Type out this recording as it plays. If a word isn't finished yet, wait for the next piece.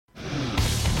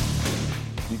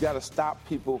You got to stop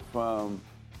people from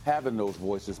having those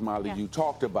voices, Molly, you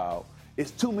talked about.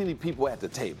 It's too many people at the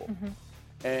table.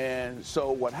 And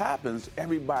so what happens,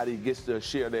 everybody gets to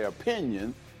share their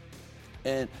opinion,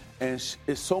 and it's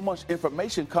so much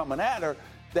information coming at her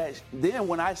that then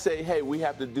when I say, hey, we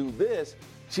have to do this,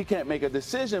 she can't make a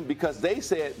decision because they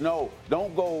said, no,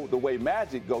 don't go the way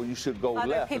Magic go. You should go left.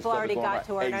 Other people already got right.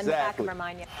 to her in the back and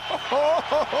remind you.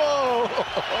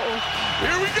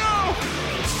 Here we go.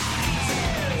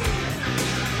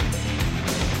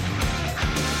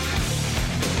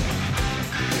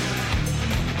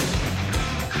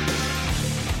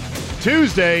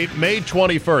 Tuesday, May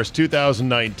 21st,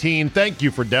 2019. Thank you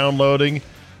for downloading,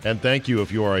 and thank you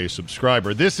if you are a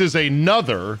subscriber. This is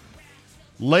another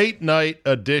late-night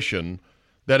edition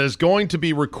that is going to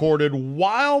be recorded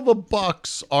while the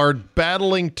Bucks are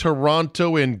battling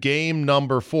Toronto in game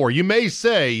number 4. You may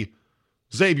say,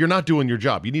 Zabe, you're not doing your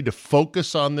job. You need to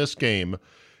focus on this game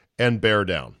and bear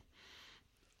down.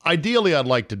 Ideally, I'd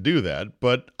like to do that,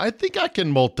 but I think I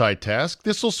can multitask.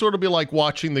 This will sort of be like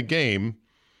watching the game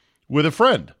with a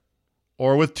friend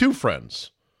or with two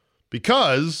friends,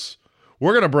 because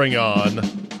we're going to bring on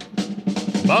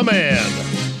my man,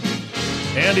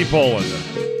 Andy Poland.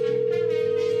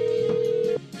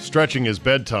 Stretching his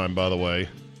bedtime, by the way,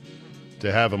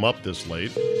 to have him up this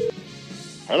late.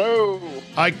 Hello.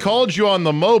 I called you on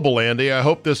the mobile, Andy. I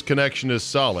hope this connection is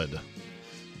solid.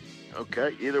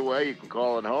 Okay, either way, you can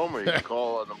call it home or you can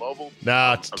call on the mobile.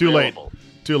 Nah, it's too late.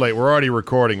 Too late. We're already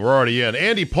recording. We're already in.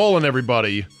 Andy Poland,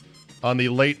 everybody, on the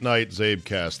late night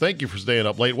CzabeCast. Thank you for staying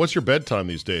up late. What's your bedtime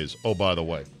these days? Oh, by the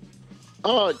way.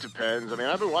 Oh, it depends. I mean,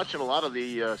 I've been watching a lot of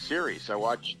the series. I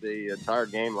watched the entire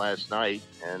game last night,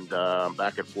 and I'm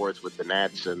back and forth with the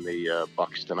Nats and the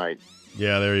Bucks tonight.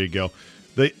 Yeah, there you go.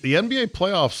 The NBA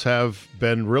playoffs have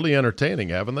been really entertaining,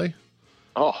 haven't they?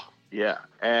 Oh, yeah.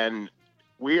 And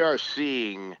we are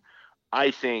seeing, I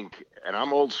think, and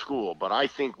I'm old school, but I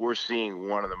think we're seeing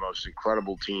one of the most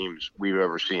incredible teams we've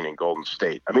ever seen in Golden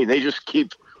State. I mean, they just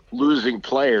keep losing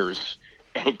players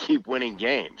and keep winning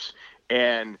games.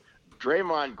 And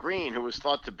Draymond Green, who was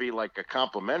thought to be like a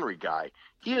complimentary guy,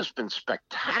 he has been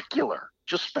spectacular,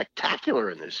 just spectacular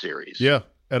in this series. Yeah,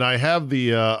 and I have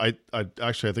the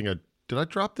did I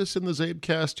drop this in the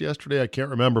CzabeCast yesterday? I can't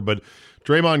remember, but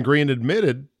Draymond Green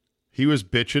admitted he was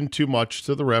bitching too much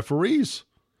to the referees.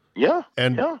 Yeah,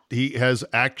 and he has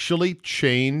actually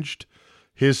changed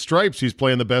his stripes. He's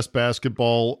playing the best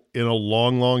basketball in a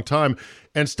long, long time.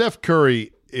 And Steph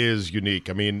Curry is unique.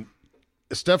 I mean,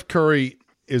 Steph Curry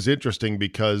is interesting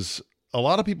because a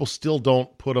lot of people still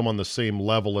don't put him on the same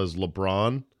level as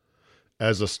LeBron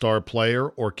as a star player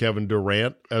or Kevin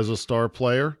Durant as a star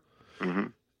player. Mm-hmm.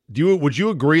 Would you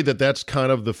agree that that's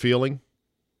kind of the feeling?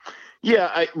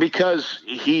 Yeah, because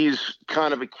he's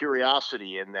kind of a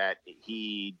curiosity in that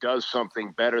he does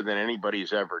something better than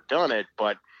anybody's ever done it,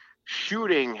 but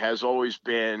shooting has always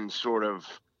been sort of,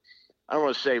 I don't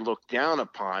want to say looked down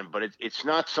upon, but it's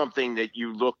not something that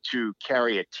you look to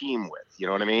carry a team with. You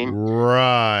know what I mean?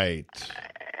 Right.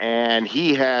 And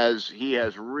he has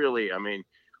really, I mean,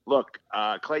 look,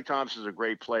 Klay Thompson's a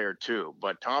great player too,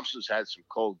 but Thompson's had some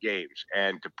cold games,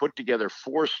 and to put together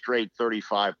 4 straight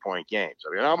 35-point games.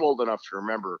 I mean, I'm old enough to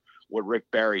remember what Rick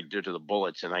Barry did to the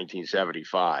Bullets in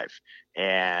 1975.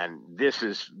 And this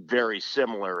is very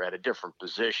similar at a different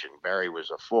position. Barry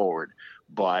was a forward,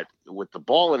 but with the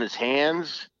ball in his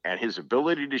hands and his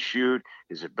ability to shoot,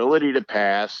 his ability to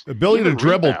pass, ability to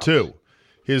dribble rebounds. too.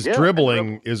 His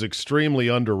dribbling is extremely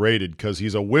underrated because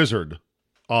he's a wizard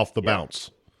off the bounce.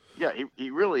 Yeah, he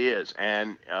really is.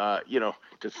 And,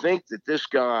 to think that this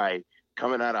guy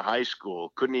coming out of high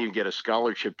school couldn't even get a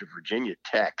scholarship to Virginia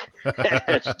Tech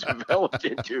has developed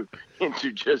into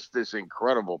just this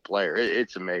incredible player.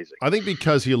 It's amazing. I think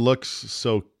because he looks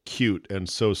so cute and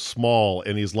so small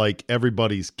and he's like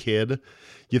everybody's kid,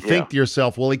 you think to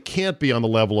yourself, well, he can't be on the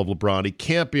level of LeBron. He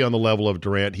can't be on the level of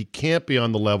Durant. He can't be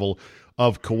on the level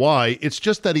of Kawhi. It's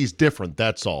just that he's different.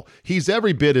 That's all. He's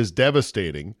every bit as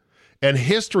devastating. And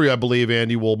history, I believe,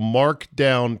 Andy, will mark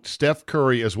down Steph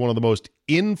Curry as one of the most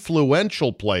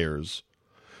influential players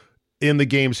in the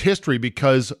game's history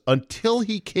because until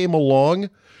he came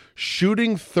along,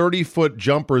 shooting 30-foot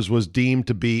jumpers was deemed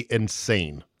to be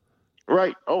insane.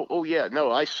 Right. Oh, yeah.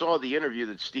 No, I saw the interview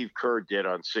that Steve Kerr did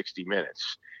on 60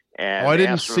 Minutes. And I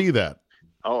didn't see that.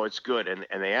 Oh, it's good. And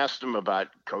they asked him about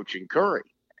coaching Curry.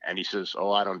 And he says,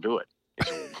 I don't do it. He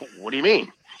said, what do you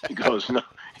mean? He goes, no.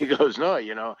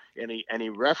 And he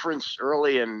referenced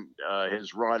early in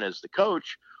his run as the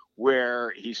coach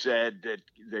where he said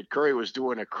that Curry was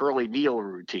doing a Curly Neal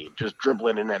routine, just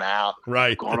dribbling in and out,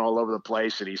 right, going all over the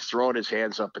place, and he's throwing his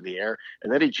hands up in the air,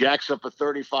 and then he jacks up a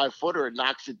 35-footer and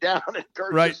knocks it down, and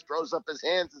Curry just throws up his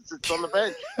hands and sits on the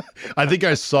bench. I think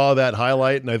I saw that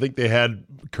highlight, and I think they had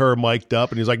Kerr mic'd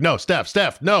up, and he's like, "No,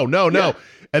 Steph, no, Yeah.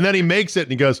 and then he makes it,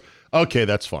 and he goes, "Okay,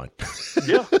 that's fine."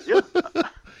 Yeah.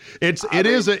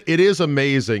 It is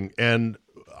amazing, and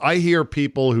I hear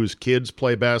people whose kids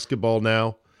play basketball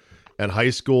now and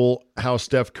high school, how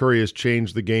Steph Curry has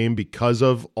changed the game because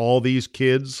of all these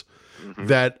kids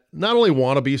that not only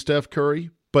want to be Steph Curry,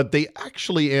 but they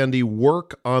actually, Andy,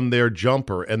 work on their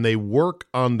jumper and they work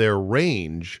on their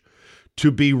range to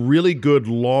be really good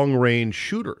long-range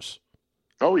shooters.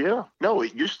 Oh, yeah. No,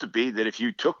 it used to be that if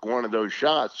you took one of those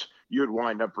shots, you'd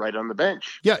wind up right on the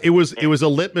bench. Yeah, it was a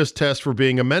litmus test for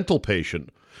being a mental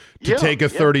patient to take a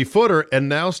 30-footer, and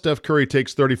now Steph Curry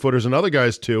takes 30-footers and other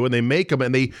guys too, and they make them,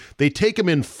 and they take them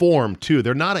in form too.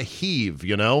 They're not a heave,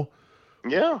 you know?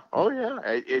 Yeah. Oh, yeah.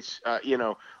 It's,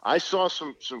 I saw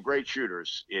some great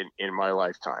shooters in my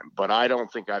lifetime, but I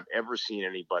don't think I've ever seen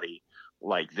anybody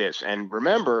like this. And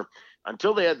remember,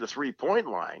 until they had the three-point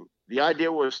line, the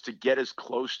idea was to get as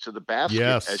close to the basket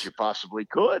as you possibly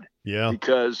could. Yeah.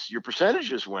 Because your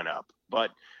percentages went up. But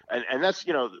and that's,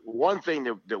 one thing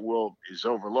that is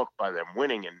overlooked by them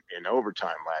winning in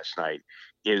overtime last night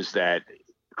is that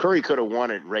Curry could have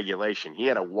won it in regulation. He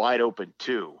had a wide open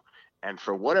 2. And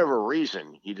for whatever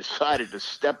reason, he decided to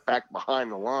step back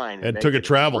behind the line and took a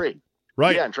travel.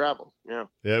 Right. Yeah, and travel. Yeah.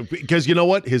 Yeah, because you know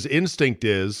what? His instinct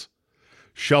is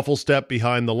shuffle step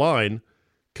behind the line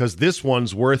because this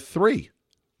one's worth 3.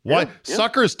 Why? Yeah.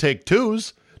 Suckers take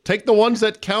 2s. Take the ones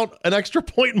that count an extra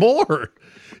point more.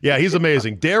 Yeah, he's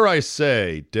amazing. Dare I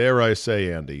say,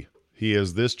 Andy, he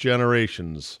is this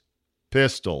generation's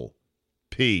Pistol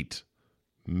Pete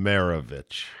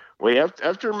Maravich. We have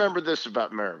to remember this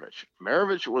about Maravich.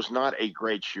 Maravich was not a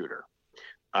great shooter.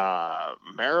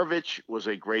 Maravich was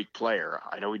a great player.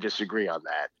 I know we disagree on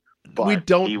that. But we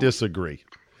don't disagree.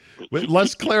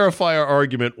 Let's clarify our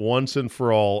argument once and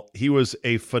for all. He was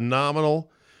a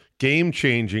phenomenal,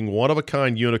 game-changing,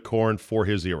 one-of-a-kind unicorn for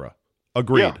his era.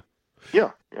 Agreed. Yeah.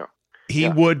 He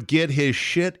would get his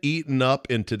shit eaten up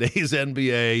in today's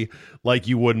NBA like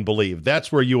you wouldn't believe.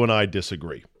 That's where you and I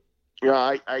disagree.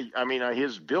 Yeah, I mean,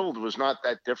 his build was not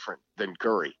that different than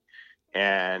Curry.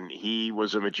 And he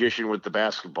was a magician with the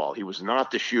basketball. He was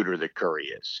not the shooter that Curry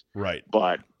is. Right.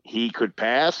 But he could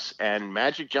pass, and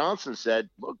Magic Johnson said,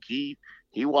 look, he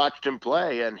watched him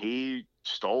play, and he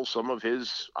stole some of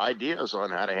his ideas on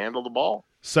how to handle the ball.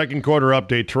 Second quarter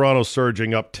update, Toronto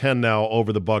surging up 10 now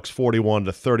over the Bucks,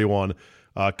 41-31.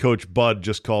 Coach Bud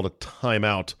just called a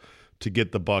timeout to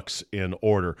get the Bucks in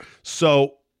order.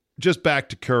 So just back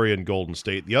to Curry and Golden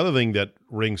State. The other thing that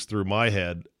rings through my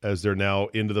head as they're now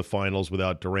into the finals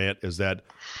without Durant is that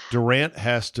Durant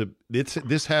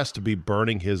this has to be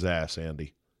burning his ass,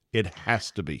 Andy. It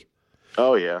has to be.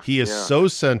 Oh, yeah. He is so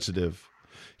sensitive.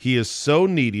 He is so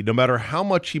needy, no matter how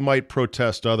much he might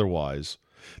protest otherwise.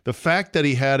 The fact that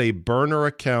he had a burner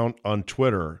account on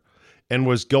Twitter and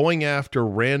was going after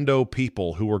rando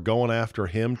people who were going after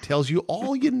him tells you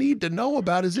all you need to know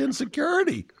about his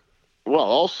insecurity. Well,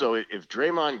 also, if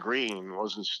Draymond Green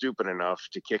wasn't stupid enough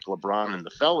to kick LeBron and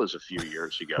the fellas a few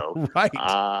years ago, right?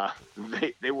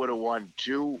 They would have won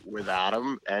 2 without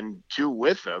him and 2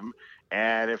 with him.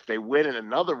 And if they win in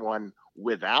another one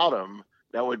without him,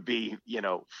 that would be,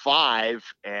 5,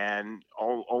 and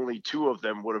only 2 of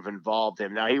them would have involved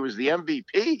him. Now, he was the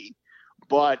MVP,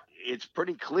 but it's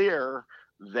pretty clear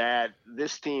that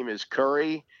this team is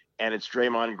Curry and it's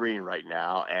Draymond Green right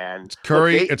now. And it's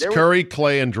Curry, Curry,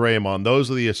 Clay, and Draymond.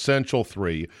 Those are the essential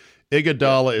 3.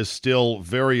 Iguodala is still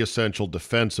very essential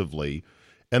defensively.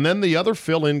 And then the other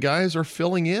fill-in guys are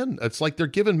filling in. It's like they're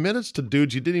giving minutes to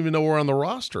dudes you didn't even know were on the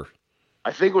roster.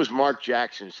 I think it was Mark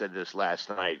Jackson said this last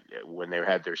night when they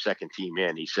had their second team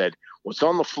in. He said, what's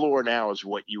on the floor now is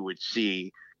what you would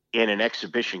see in an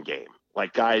exhibition game,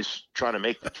 like guys trying to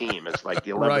make the team as like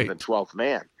the 11th right. and 12th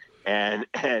man. And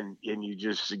you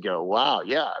just go, wow,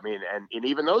 yeah. I mean, and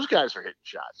even those guys are hitting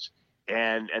shots.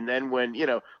 And then when,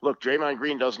 look, Draymond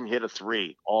Green doesn't hit a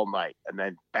 3 all night and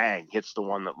then bang, hits the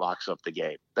one that locks up the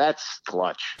game. That's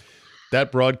clutch.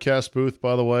 That broadcast booth,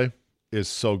 by the way, is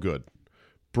so good.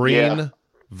 Breen,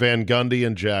 Van Gundy,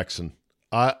 and Jackson.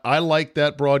 I like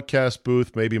that broadcast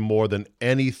booth maybe more than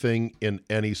anything in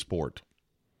any sport.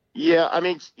 Yeah, I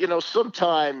mean,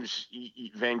 sometimes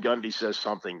Van Gundy says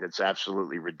something that's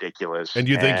absolutely ridiculous. And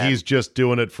you think he's just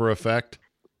doing it for effect?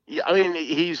 Yeah, I mean,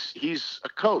 he's a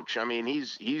coach. I mean,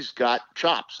 he's got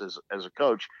chops as a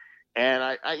coach. And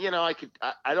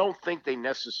I don't think they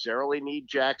necessarily need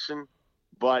Jackson,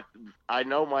 but I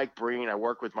know Mike Breen. I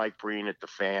work with Mike Breen at the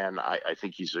Fan. I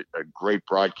think he's a great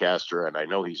broadcaster, and I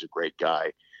know he's a great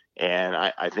guy. And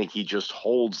I think he just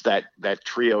holds that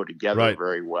trio together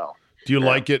very well. Do you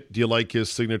like it? Do you like his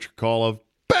signature call of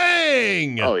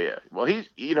bang? Oh yeah. Well,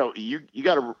 you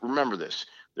got to remember this.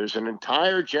 There's an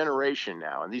entire generation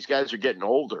now, and these guys are getting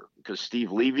older because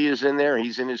Steve Levy is in there.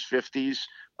 He's in his 50s.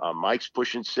 Mike's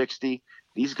pushing 60.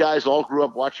 These guys all grew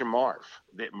up watching Marv.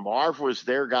 Marv was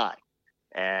their guy.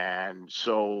 And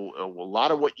so a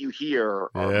lot of what you hear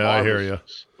are I hear you.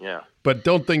 Yeah. But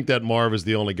don't think that Marv is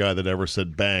the only guy that ever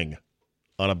said bang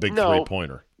on a big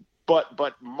three-pointer.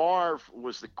 But Marv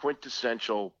was the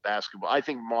quintessential basketball. I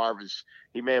think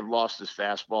he may have lost his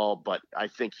fastball, but I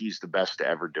think he's the best to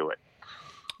ever do it.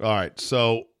 All right,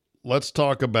 so let's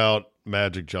talk about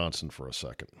Magic Johnson for a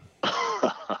second.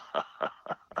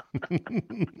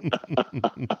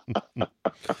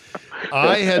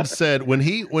 I had said when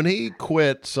he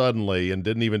quit suddenly and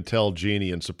didn't even tell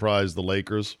Jeannie and surprised the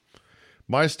Lakers,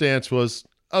 my stance was,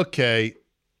 okay,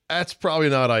 that's probably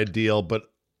not ideal,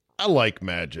 but I like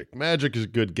Magic. Magic is a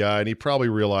good guy, and he probably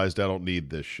realized I don't need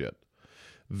this shit.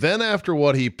 Then after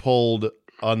what he pulled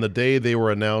on the day they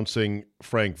were announcing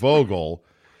Frank Vogel,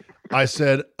 I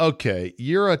said, okay,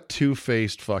 you're a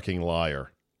two-faced fucking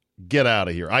liar. Get out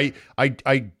of here. I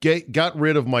got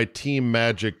rid of my Team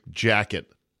Magic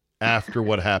jacket after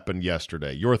what happened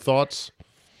yesterday. Your thoughts?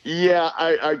 Yeah,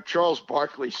 Charles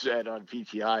Barkley said on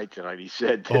PTI tonight, he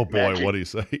said, oh boy, what did he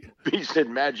say? He said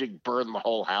Magic burned the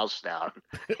whole house down.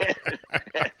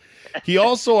 He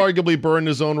also arguably burned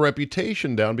his own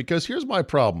reputation down, because here's my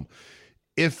problem.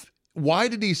 Why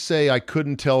did he say I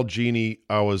couldn't tell Jeannie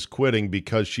I was quitting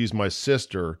because she's my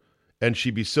sister and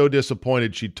she'd be so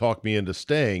disappointed she'd talk me into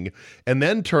staying, and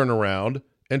then turn around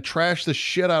and trash the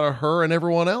shit out of her and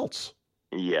everyone else?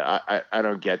 Yeah, I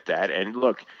don't get that. And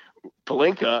look,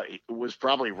 Pelinka was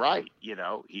probably right.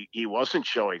 He wasn't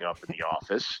showing up in the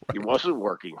office. He wasn't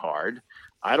working hard.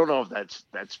 I don't know if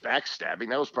that's backstabbing.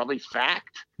 That was probably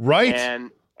fact. Right.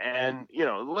 And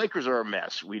the Lakers are a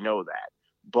mess. We know that.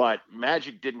 But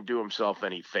Magic didn't do himself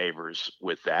any favors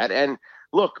with that. And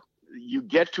look, you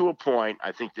get to a point,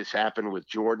 I think this happened with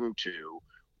Jordan too,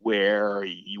 where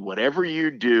whatever you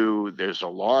do, there's a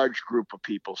large group of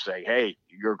people saying, hey,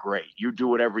 you're great. You do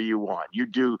whatever you want. You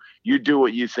do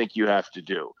what you think you have to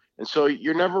do. And so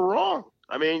you're never wrong.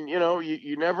 I mean, you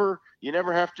never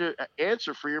have to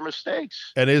answer for your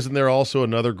mistakes. And isn't there also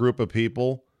another group of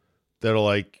people that are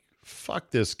like, fuck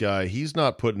this guy. He's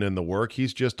not putting in the work.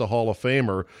 He's just a Hall of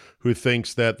Famer who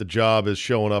thinks that the job is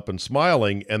showing up and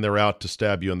smiling, and they're out to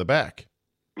stab you in the back.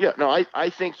 Yeah, no, I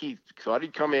think he thought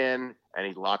he'd come in and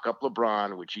he'd lock up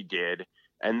LeBron, which he did,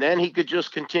 and then he could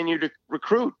just continue to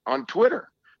recruit on Twitter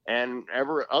and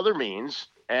other means.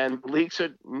 And the league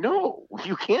said, no,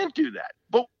 you can't do that.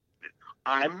 But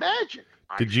I'm Magic.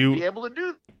 I should be able to do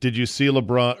that. Did you see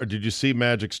LeBron, or did you see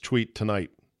Magic's tweet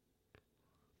tonight?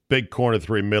 Big corner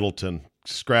three, Middleton,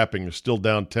 scrapping. They're still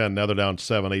down 10. Now they're down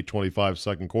 7, 8:25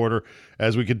 second quarter.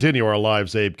 As we continue our live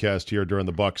CzabeCast here during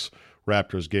the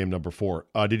Bucks-Raptors game number 4.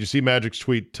 Did you see Magic's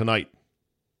tweet tonight?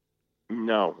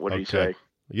 No. What did he say?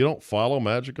 You don't follow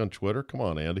Magic on Twitter? Come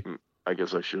on, Andy. I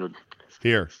guess I should.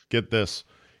 Here, get this.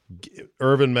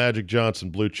 Irvin Magic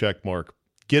Johnson, blue check mark.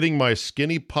 Getting my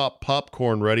skinny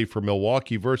popcorn ready for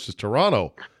Milwaukee versus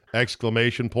Toronto!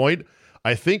 Exclamation point.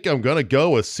 I think I'm going to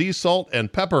go with sea salt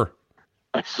and pepper.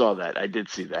 I saw that. I did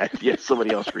see that. Yeah,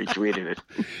 somebody else retweeted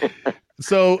it.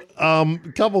 So, a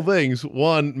couple things.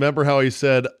 One, remember how he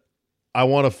said, I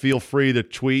want to feel free to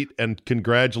tweet and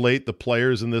congratulate the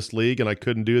players in this league, and I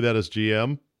couldn't do that as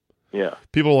GM? Yeah.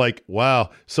 People are like, wow.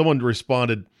 Someone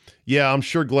responded, yeah, I'm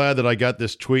sure glad that I got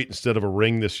this tweet instead of a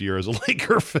ring this year as a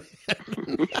Laker fan.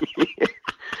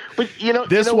 But,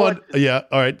 this one, what? Yeah,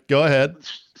 all right, go ahead.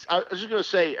 I was just going to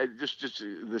say,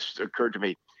 this occurred to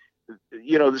me.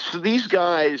 So these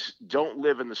guys don't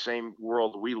live in the same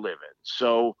world we live in.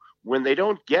 So when they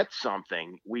don't get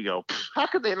something, we go, how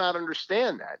could they not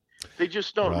understand that? They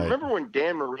just don't. Right. Remember when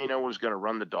Dan Marino was going to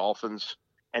run the Dolphins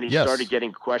and he started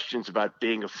getting questions about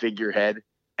being a figurehead,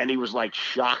 and he was like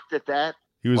shocked at that?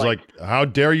 He was like how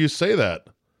dare you say that?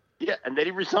 Yeah, and then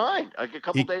he resigned like a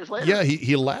couple days later. Yeah,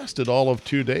 he lasted all of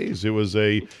 2 days. It was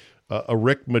a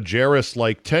Rick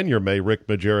Majerus-like tenure. May Rick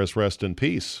Majerus rest in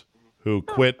peace, who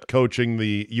quit coaching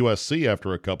the USC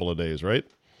after a couple of days, right?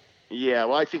 Yeah,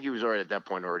 well, I think he was already at that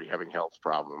point having health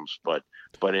problems. But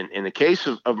in the case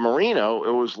of Marino,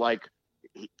 it was like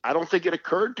I don't think it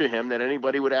occurred to him that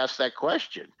anybody would ask that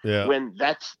question when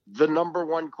that's the number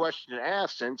one question to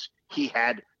ask, since he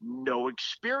had no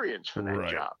experience for that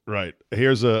job. Right.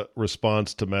 Here's a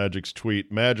response to Magic's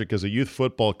tweet. Magic, as a youth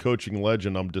football coaching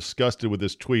legend, I'm disgusted with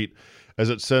this tweet as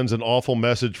it sends an awful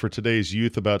message for today's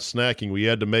youth about snacking. We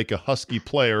had to make a Husky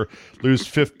player lose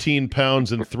 15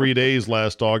 pounds in 3 days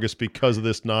last August because of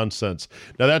this nonsense.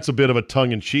 Now, that's a bit of a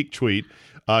tongue-in-cheek tweet.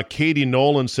 Katie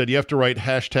Nolan said, you have to write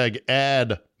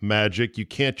 #ad Magic. You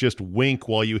can't just wink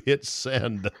while you hit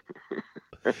send.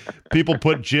 People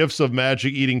put GIFs of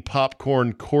Magic eating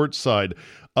popcorn courtside.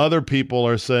 Other people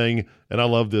are saying, and I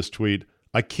love this tweet,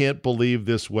 I can't believe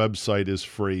this website is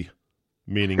free,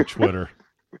 meaning Twitter.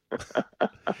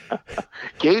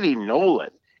 Katie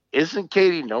Nolan. Isn't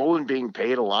Katie Nolan being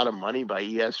paid a lot of money by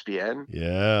ESPN?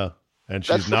 Yeah. And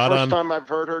That's she's not the first time I've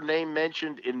heard her name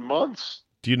mentioned in months.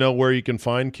 Do you know where you can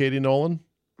find Katie Nolan?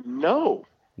 No.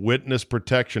 Witness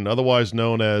Protection, otherwise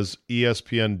known as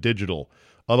ESPN Digital,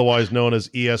 otherwise known as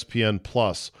ESPN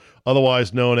Plus,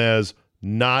 otherwise known as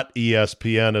not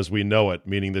ESPN as we know it,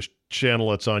 meaning the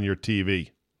channel that's on your TV.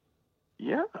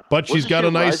 Yeah. But she's got a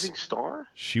nice rising star.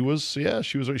 She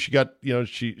got,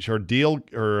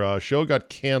 her show got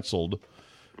canceled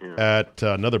at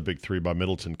another big three by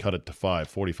Middleton, cut it to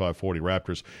 5,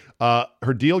 45-40 Raptors.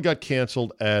 Her deal got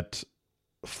canceled at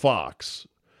Fox,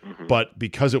 but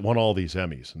because it won all these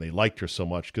Emmys and they liked her so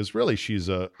much, because really she's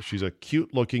a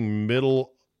cute looking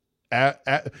middle,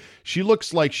 she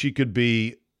looks like she could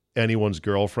be anyone's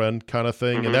girlfriend kind of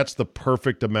thing, and that's the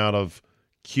perfect amount of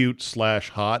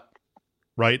cute/hot.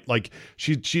 Right? Like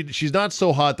she's not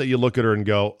so hot that you look at her and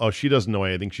go, oh, she doesn't know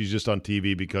anything. She's just on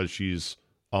TV because she's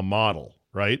a model,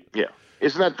 right? Yeah.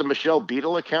 Isn't that the Michelle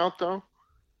Beadle account, though?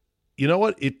 You know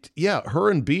what?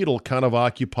 Her and Beadle kind of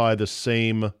occupy the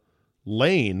same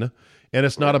lane, and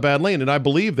it's not a bad lane. And I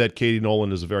believe that Katie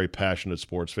Nolan is a very passionate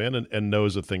sports fan and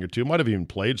knows a thing or two, might have even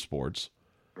played sports.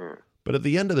 But at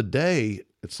the end of the day,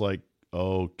 it's like,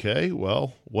 okay,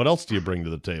 well, what else do you bring to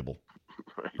the table?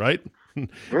 Right?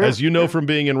 As you know from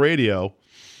being in radio,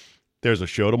 there's a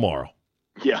show tomorrow.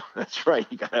 Yeah, that's right.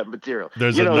 You got to have material.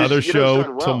 There's another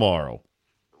show tomorrow.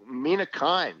 Mina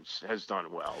Kimes has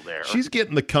done well there. She's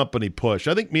getting the company push.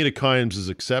 I think Mina Kimes is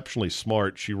exceptionally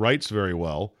smart. She writes very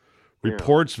well,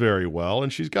 reports very well,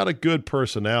 and she's got a good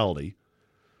personality.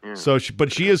 So,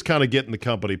 she is kind of getting the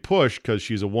company push because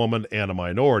she's a woman and a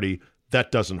minority. That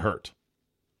doesn't hurt.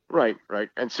 Right.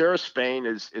 And Sarah Spain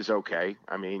is okay.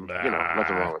 I mean,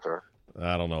 nothing wrong with her.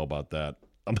 I don't know about that.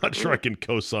 I'm not sure I can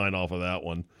co-sign off of that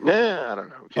one. Yeah, I don't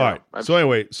know. All right. So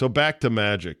anyway, back to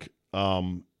Magic.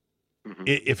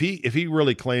 If he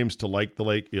really claims to like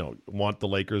want the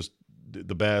Lakers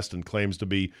the best and claims to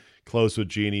be close with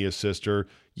Jeannie, his sister,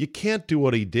 you can't do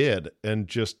what he did and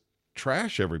just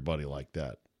trash everybody like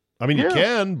that. I mean, you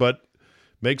can, but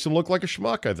makes him look like a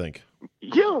schmuck, I think.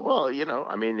 Yeah, well,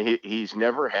 I mean, he's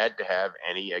never had to have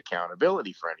any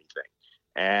accountability for anything.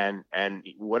 And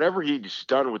whatever he's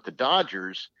done with the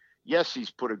Dodgers, yes,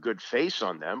 he's put a good face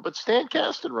on them, but Stan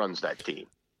Kasten runs that team.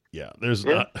 Yeah, there's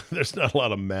not a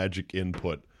lot of Magic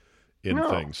input in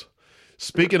things.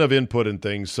 Speaking of input in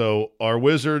things, so our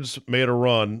Wizards made a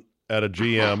run at a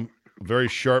GM, a very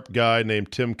sharp guy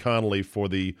named Tim Connolly for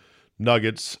the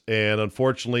Nuggets, and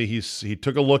unfortunately he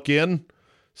took a look in,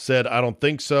 said, I don't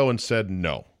think so, and said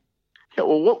no. Yeah,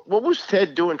 well, what was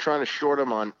Ted doing trying to short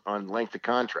him on length of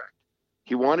contract?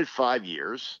 He wanted 5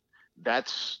 years.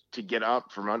 That's to get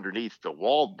up from underneath the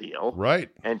Wall deal. Right.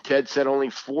 And Ted said only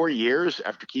 4 years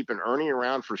after keeping Ernie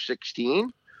around for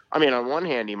 16. I mean, on one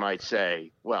hand, he might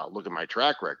say, well, look at my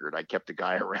track record. I kept a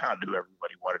guy around who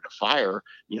everybody wanted to fire,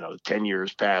 10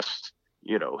 years past,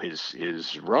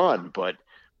 his run. But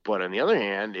on the other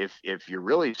hand, if you're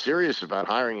really serious about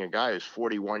hiring a guy who's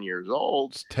 41 years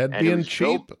old. It's Ted being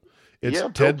cheap. It's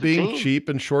Ted being cheap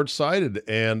and short-sighted.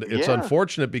 And it's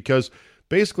unfortunate because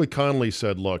basically Connolly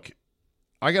said, look,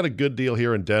 I got a good deal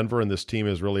here in Denver, and this team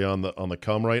is really on the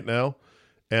come right now.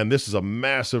 And this is a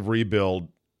massive rebuild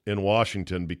in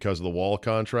Washington because of the Wall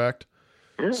contract.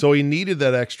 Yeah. So he needed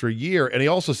that extra year. And he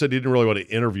also said he didn't really want to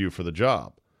interview for the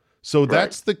job. So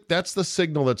that's the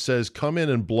signal that says come in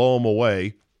and blow him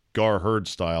away, Gar Hurd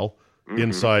style,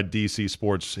 inside DC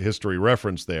Sports history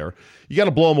reference there. You got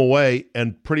to blow him away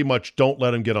and pretty much don't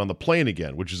let him get on the plane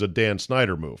again, which is a Dan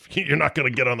Snyder move. You're not going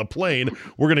to get on the plane.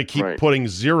 We're going to keep putting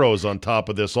zeros on top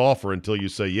of this offer until you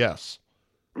say yes.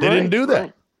 They didn't do that.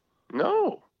 Right.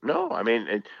 No. I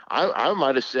mean, I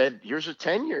might have said, here's a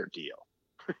 10-year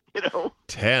deal.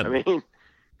 10. I mean,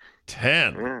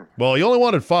 10. Yeah. Well, you only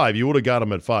wanted 5. You would have got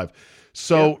him at 5.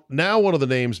 So now one of the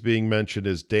names being mentioned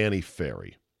is Danny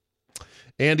Ferry.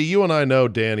 Andy, you and I know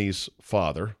Danny's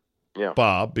father, Yeah.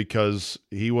 Bob, because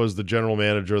he was the general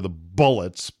manager of the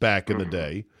Bullets back in the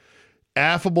day.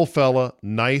 Affable fella,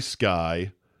 nice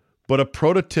guy, but a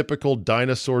prototypical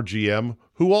dinosaur GM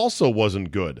who also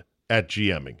wasn't good at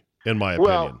GMing, in my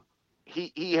opinion. Well,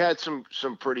 he had some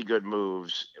pretty good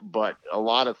moves, but a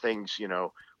lot of things,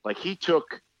 like he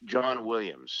took John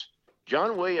Williams.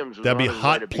 John Williams was That'd be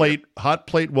Hot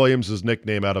Plate Williams'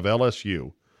 nickname out of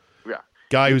LSU. Yeah.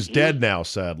 Guy who's dead now,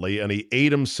 sadly, and he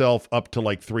ate himself up to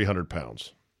like 300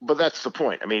 pounds. But that's the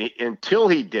point. I mean, until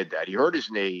he did that, he hurt his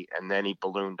knee and then he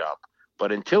ballooned up.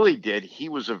 But until he did, he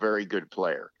was a very good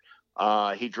player.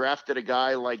 He drafted a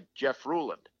guy like Jeff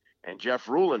Ruland, and Jeff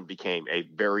Ruland became a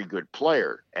very good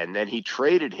player. And then he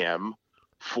traded him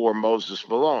for Moses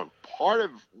Malone. Part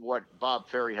of what Bob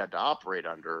Ferry had to operate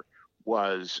under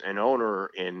was an owner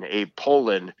in Abe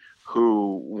Poland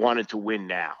who wanted to win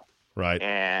now. Right.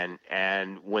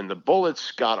 And when the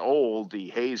Bullets got old, the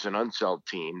Hayes and Unseld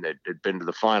team that had been to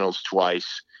the finals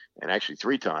twice and actually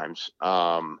 3 times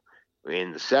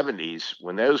in the 70s,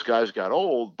 when those guys got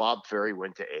old, Bob Ferry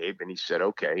went to Abe and he said,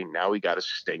 okay, now we got to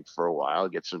stink for a while,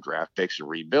 get some draft picks and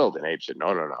rebuild. And Abe said,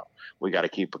 no. We got to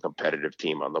keep a competitive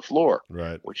team on the floor,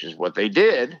 right? Which is what they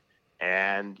did.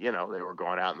 And, they were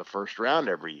going out in the first round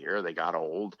every year. They got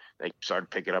old. They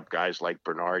started picking up guys like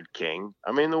Bernard King.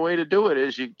 I mean, the way to do it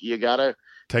is you got to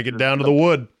take it down to the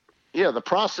wood. Yeah, the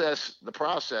process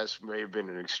may have been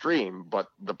an extreme, but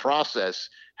the process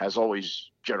has always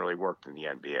generally worked in the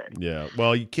NBA. Yeah,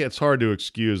 well, it's hard to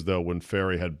excuse, though, when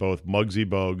Ferry had both Muggsy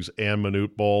Bogues and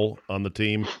Manute Bol on the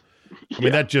team. I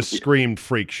mean, that just screamed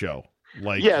freak show.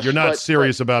 Like, yes, you're not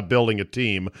serious about building a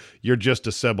team. You're just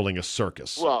assembling a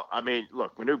circus. Well, I mean,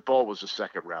 look, Manute Bol was a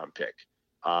second-round pick.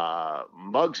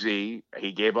 Muggsy,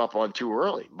 he gave up on too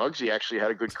early. Muggsy actually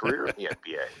had a good career in the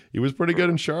NBA. He was pretty good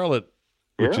in Charlotte,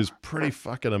 which is pretty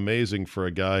fucking amazing for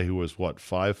a guy who was,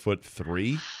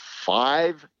 5'3"?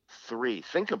 5'3".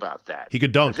 Think about that. He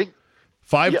could dunk.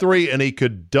 5'3", and he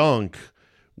could dunk,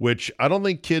 which I don't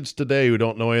think kids today who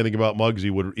don't know anything about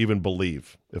Muggsy would even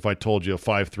believe if I told you a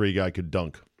 5'3" guy could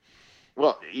dunk.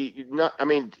 Well, a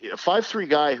 5'3"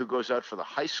 guy who goes out for the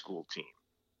high school team,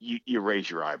 you raise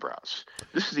your eyebrows.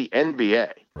 This is the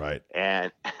NBA. Right.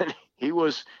 And he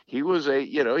was he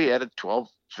had a 12,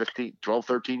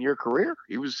 13-year career.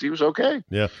 He was okay.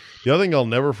 Yeah. The other thing I'll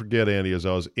never forget, Andy, is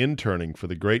I was interning for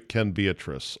the great Ken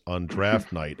Beatrice on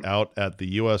draft night out at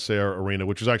the US Air Arena,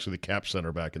 which was actually the Cap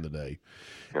Center back in the day.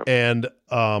 Yep. And,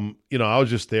 I was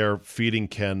just there feeding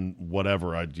Ken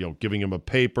whatever. Giving him a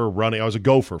paper, running. I was a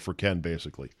gopher for Ken,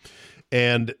 basically.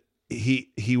 And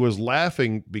he was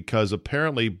laughing because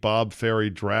apparently Bob Ferry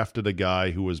drafted a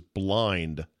guy who was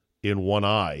blind in one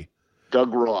eye.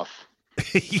 Doug Roth.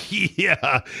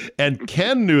 Yeah. And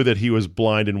Ken knew that he was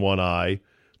blind in one eye,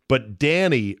 but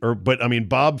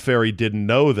Bob Ferry didn't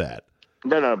know that.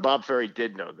 No, Bob Ferry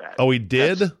did know that. Oh, he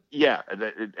did? Yeah.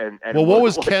 And what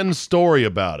was Ken's story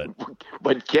about it?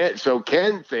 But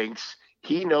Ken thinks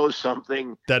he knows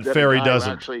something that Ferry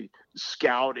doesn't. Actually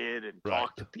scouted and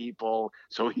talked to people.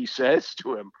 So he says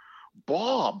to him,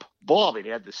 Bob, and he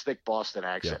had this thick Boston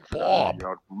accent. Yeah, Bob.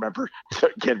 Remember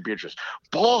Ken Beatrice.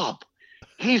 Bob,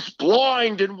 he's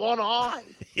blind in one eye.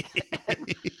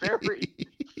 And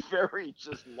Ferry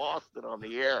just lost it on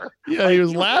the air. Yeah, he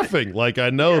was laughing. Like, I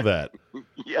know that.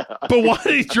 Yeah. But why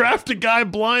did he draft a guy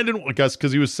blind?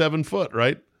 Because he was 7 foot,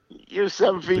 right? He was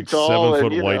 7 feet tall. 7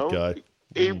 foot white guy.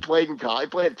 He played in college. He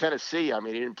played in Tennessee. I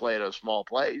mean, he didn't play at a small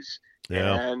place.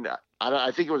 Yeah. And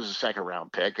I think it was a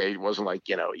second-round pick. It wasn't like,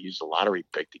 he used a lottery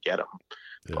pick to get him.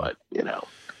 Yeah. But,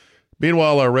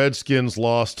 Meanwhile, our Redskins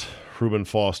lost Reuben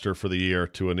Foster for the year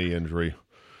to a knee injury.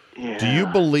 Yeah. Do you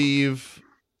believe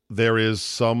there is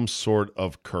some sort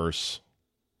of curse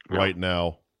right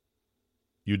now?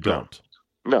 You don't.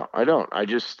 No, I don't. I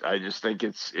just think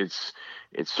it's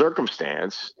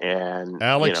circumstance. And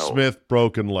Alex Smith,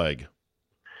 broken leg.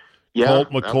 Yeah,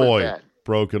 Colt McCoy,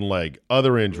 broken leg.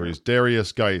 Other injuries. Yeah.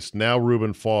 Darius Geist. Now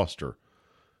Reuben Foster.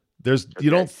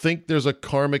 You don't think there's a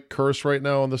karmic curse right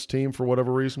now on this team for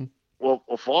whatever reason? Well,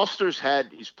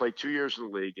 he's played 2 years in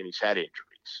the league and he's had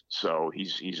injuries, so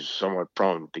he's somewhat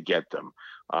prone to get them.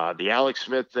 The Alex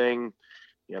Smith thing,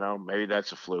 maybe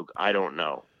that's a fluke. I don't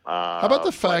know. How about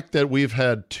the fact that we've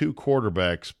had 2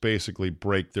 quarterbacks basically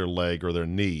break their leg or their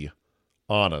knee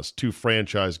on us? 2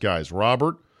 franchise guys.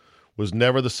 Robert was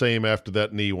never the same after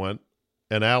that knee went,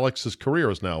 and Alex's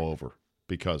career is now over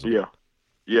because of it.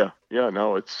 Yeah.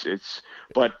 No,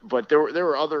 but there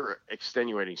were other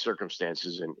extenuating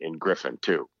circumstances in Griffin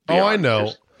too. Oh, I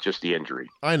know. Just the injury.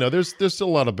 I know. There's still a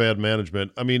lot of bad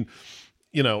management. I mean,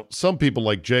 some people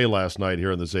like Jay last night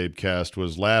here on the CzabeCast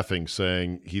was laughing,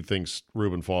 saying he thinks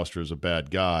Reuben Foster is a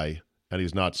bad guy and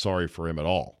he's not sorry for him at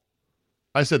all.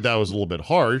 I said that was a little bit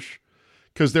harsh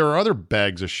because there are other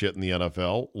bags of shit in the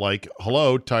NFL, like,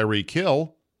 Tyreek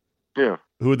Hill,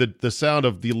 who the sound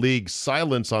of the league's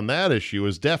silence on that issue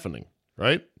is deafening,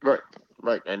 right?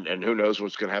 Right. And who knows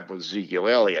what's going to happen with Ezekiel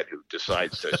Elliott, who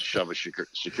decides to shove a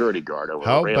security guard over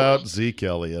How the rails. about Zeke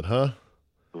Elliott, huh?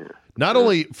 Yeah. Not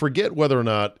only forget whether or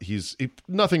not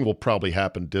nothing will probably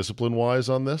happen discipline-wise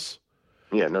on this.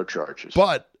 Yeah, no charges.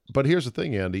 But here's the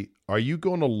thing, Andy. Are you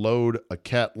going to load a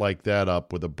cat like that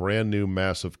up with a brand new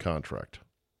massive contract?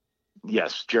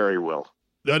 Yes, Jerry will.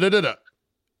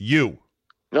 You.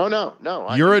 No.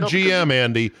 You're a GM,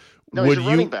 Andy. No, he's a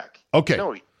running back. Okay.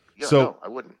 No, I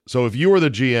wouldn't. So if you were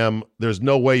the GM, there's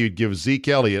no way you'd give Zeke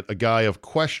Elliott, a guy of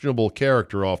questionable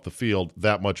character off the field,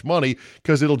 that much money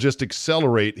because it'll just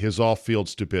accelerate his off-field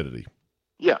stupidity.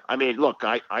 Yeah, I mean, look,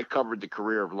 I covered the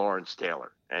career of Lawrence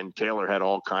Taylor, and Taylor had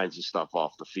all kinds of stuff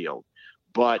off the field.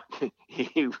 But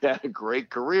he had a great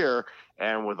career,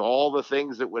 and with all the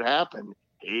things that would happen,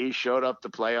 he showed up to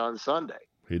play on Sunday.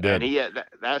 He did. And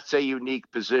that's a unique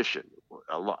position,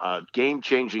 a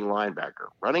game-changing linebacker.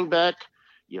 Running back,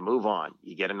 you move on.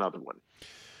 You get another one.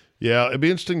 Yeah, it'd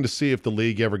be interesting to see if the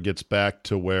league ever gets back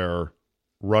to where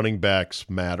running backs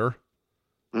matter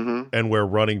and where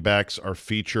running backs are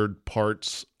featured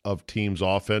parts of teams'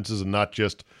 offenses and not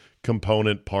just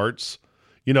component parts.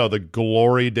 The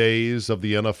glory days of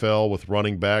the NFL with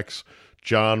running backs,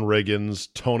 John Riggins,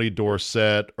 Tony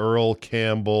Dorsett, Earl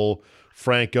Campbell,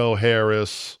 Franco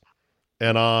Harris,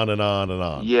 and on and on and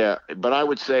on. Yeah, but I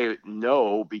would say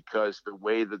no, because the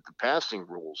way that the passing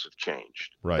rules have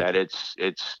changed. Right. That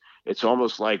it's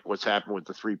almost like what's happened with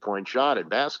the 3-point shot in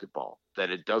basketball,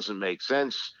 that it doesn't make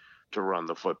sense to run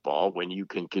the football when you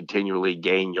can continually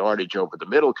gain yardage over the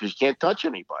middle because you can't touch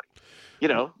anybody.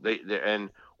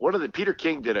 Peter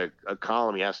King did a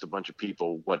column. He asked a bunch of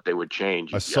people what they would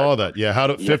change. I saw that.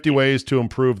 Yeah, 50 ways to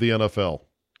improve the NFL.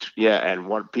 Yeah, and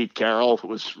Pete Carroll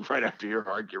was right after your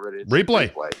argument.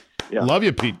 Replay. Yeah. Love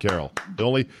you, Pete Carroll. The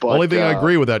only thing I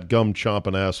agree with that gum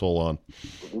chomping asshole on.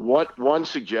 What one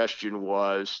suggestion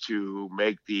was to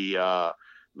make it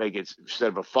instead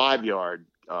of a 5-yard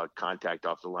contact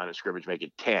off the line of scrimmage, make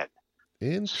it 10.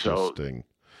 Interesting.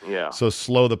 Yeah. So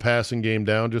slow the passing game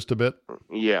down just a bit?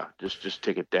 Yeah, just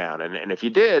take it down. And if you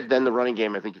did, then the running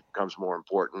game, I think, becomes more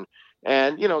important.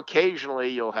 And, occasionally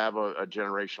you'll have a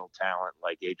generational talent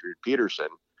like Adrian Peterson,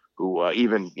 who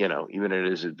even at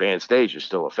his advanced age is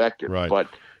still effective. Right. But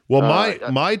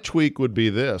my tweak would be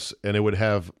this, and it would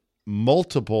have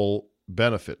multiple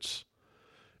benefits.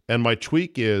 And my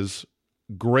tweak is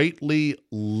greatly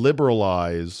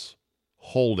liberalize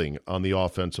holding on the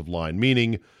offensive line,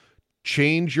 meaning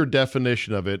change your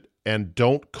definition of it and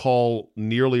don't call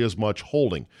nearly as much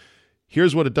holding.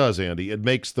 Here's what it does, Andy. It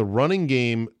makes the running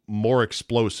game more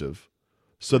explosive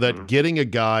so that getting a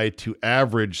guy to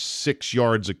average 6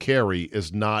 yards a carry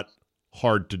is not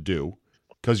hard to do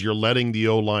because you're letting the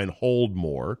O-line hold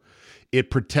more.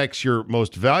 It protects your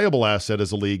most valuable asset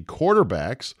as a league,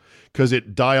 quarterbacks, because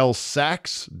it dials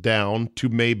sacks down to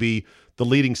maybe the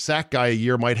leading sack guy a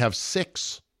year might have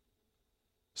 6.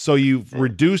 So you've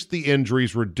reduced the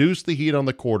injuries, reduced the heat on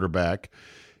the quarterback,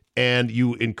 and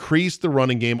you increase the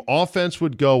running game. Offense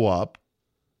would go up.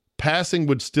 Passing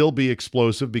would still be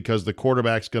explosive because the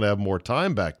quarterback's going to have more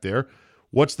time back there.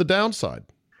 What's the downside?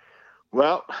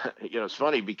 Well, it's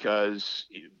funny because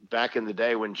back in the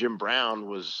day when Jim Brown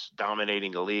was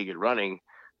dominating the league and running,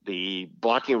 the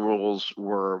blocking rules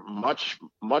were much,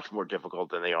 much more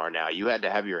difficult than they are now. You had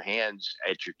to have your hands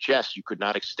at your chest. You could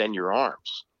not extend your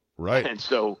arms. Right. And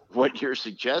so what you're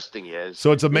suggesting is...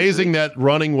 So it's amazing that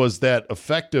running was that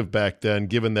effective back then,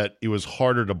 given that it was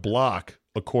harder to block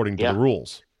according to the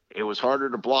rules. It was harder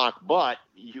to block, but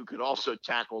you could also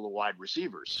tackle the wide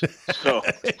receivers. So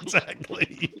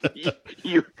exactly.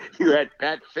 you had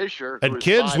Pat Fisher. And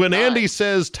kids, when Andy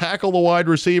says tackle the wide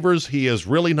receivers, he is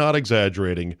really not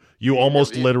exaggerating. You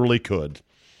almost literally could.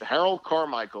 Harold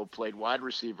Carmichael played wide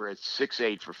receiver at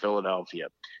 6'8" for Philadelphia.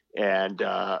 And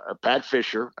Pat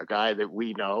Fisher, a guy that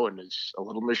we know and is a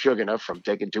little Meshuggah from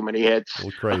taking too many hits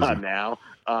now,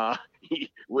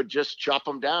 he would just chop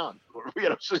them down.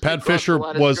 Pat Fisher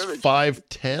was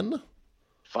 5'10"?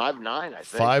 5'9", I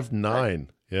think. 5'9",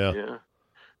 yeah.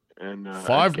 And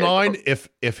 5'9",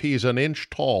 if he's an inch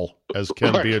tall, as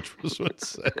Ken Beatrice would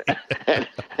say.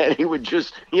 and he would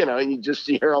just, you just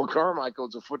see Harold Carmichael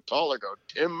is a foot taller go,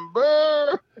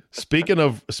 timber. Speaking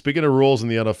of rules in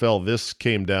the NFL, this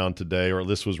came down today, or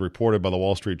this was reported by the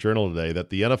Wall Street Journal today, that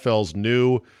the NFL's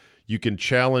new you can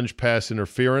challenge pass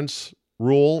interference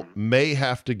rule may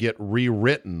have to get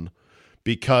rewritten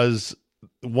because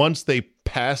once they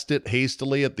passed it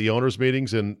hastily at the owners'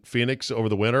 meetings in Phoenix over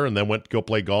the winter and then went to go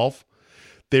play golf,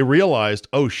 they realized,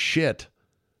 oh shit,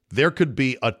 there could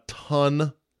be a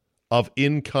ton of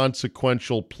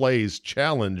inconsequential plays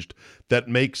challenged that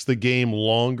makes the game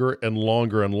longer and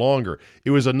longer and longer.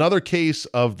 It was another case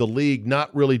of the league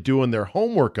not really doing their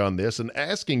homework on this and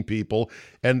asking people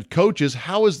and coaches,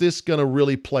 how is this going to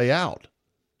really play out?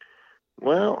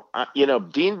 Well,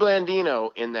 Dean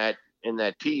Blandino in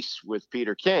that piece with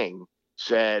Peter King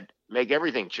said, make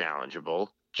everything challengeable.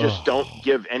 Just don't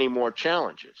give any more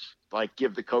challenges. Like,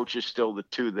 give the coaches still the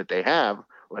 2 that they have.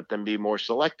 Let them be more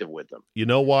selective with them. You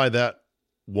know why that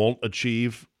won't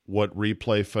achieve what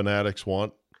replay fanatics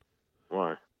want?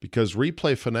 Why? Because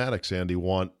replay fanatics, Andy,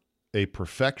 want a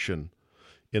perfection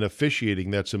in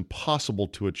officiating that's impossible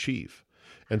to achieve.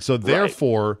 And so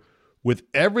therefore, with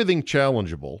everything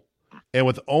challengeable and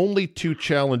with only 2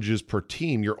 challenges per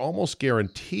team, you're almost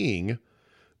guaranteeing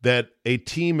that a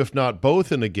team, if not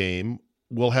both in a game,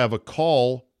 will have a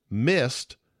call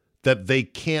missed that they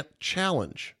can't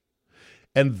challenge.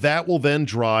 And that will then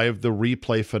drive the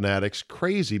replay fanatics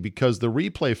crazy because the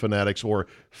replay fanatics, or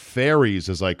fairies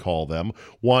as I call them,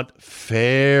 want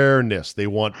fairness. They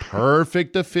want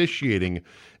perfect officiating.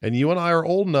 And you and I are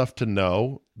old enough to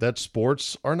know that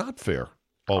sports are not fair.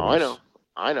 Always. Oh,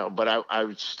 I know. But I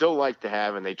would still like to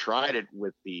have, and they tried it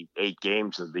with the 8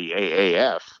 games of the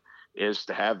AAF, is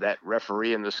to have that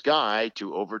referee in the sky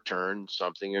to overturn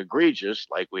something egregious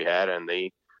like we had in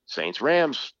the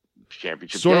Saints-Rams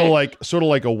championship sort game. of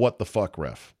like a what the fuck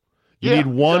ref. You need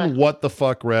one what the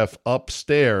fuck ref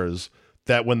upstairs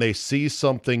that when they see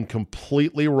something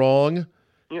completely wrong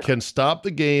can stop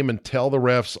the game and tell the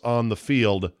refs on the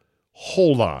field,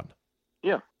 hold on.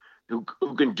 Yeah. Who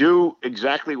can do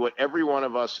exactly what every one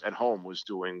of us at home was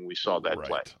doing when we saw that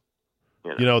play.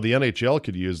 You know, the NHL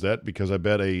could use that because I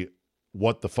bet a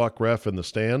what the fuck ref in the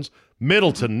stands.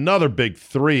 Middleton, another big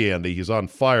 3, Andy. He's on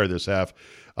fire this half.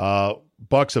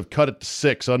 Bucks have cut it to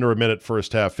 6, under a minute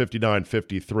first half,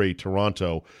 59-53,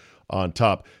 Toronto on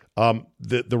top.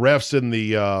 The refs in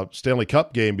the Stanley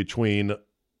Cup game between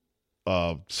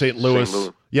St. Louis,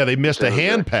 they missed a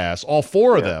hand pass, all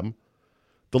 4 of them.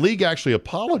 The league actually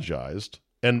apologized,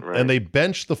 and they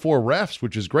benched the 4 refs,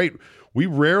 which is great. We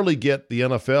rarely get the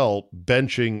NFL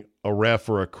benching a ref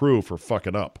or a crew for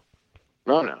fucking up.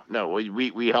 No.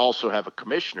 We also have a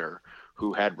commissioner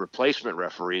who had replacement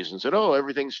referees and said, oh,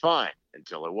 everything's fine,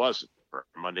 until it wasn't for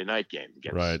a Monday night game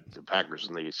against the Packers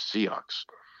and the Seahawks.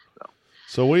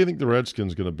 So what do you think the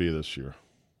Redskins going to be this year?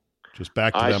 Just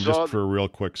back to them just for a real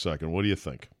quick second. What do you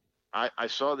think? I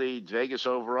saw the Vegas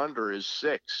over-under is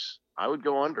 6. I would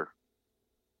go under.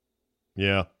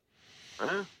 Yeah.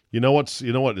 Uh-huh. You know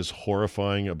what is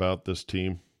horrifying about this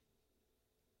team?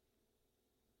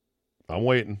 I'm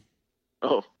waiting.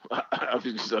 Oh, I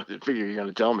figure you're going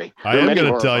to tell me. I am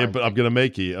going to tell you, but I'm going to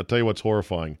make you. I'll tell you what's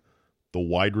horrifying. The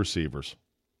wide receivers.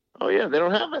 Oh, yeah, they don't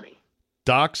have any.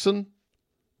 Doxson,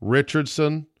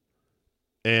 Richardson,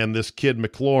 and this kid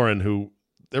McLaurin, who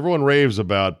everyone raves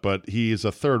about, but he's a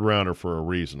 3rd rounder for a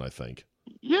reason, I think.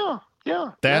 Yeah.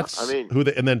 That's who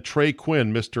and then Trey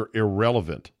Quinn, Mr.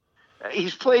 Irrelevant.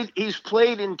 He's played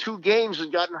in 2 games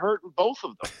and gotten hurt in both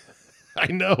of them.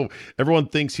 I know. Everyone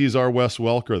thinks he's our Wes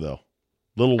Welker, though.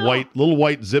 Little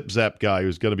white zip zap guy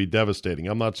who's going to be devastating.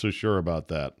 I'm not so sure about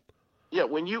that. Yeah,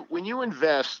 when you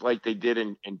invest like they did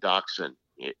in Doxson,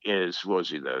 was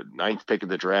he the 9th pick of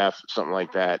the draft, something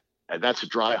like that? And that's a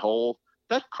dry hole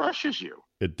that crushes you.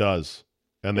 It does,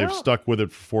 and they've stuck with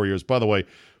it for 4 years. By the way,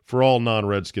 for all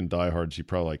non-Redskin diehards, you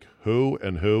probably like who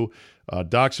and who.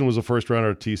 Doxson was a 1st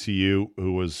rounder at TCU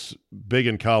who was big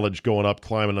in college, going up,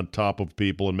 climbing on top of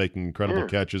people and making incredible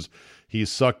catches. He's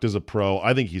sucked as a pro.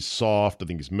 I think he's soft. I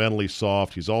think he's mentally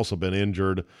soft. He's also been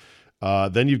injured.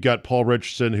 Then you've got Paul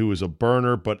Richardson, who is a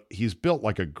burner, but he's built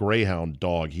like a greyhound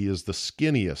dog. He is the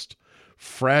skinniest,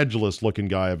 fragilest looking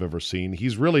guy I've ever seen.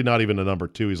 He's really not even a number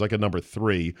 2. He's like a number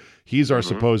 3. He's our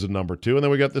supposed number 2. And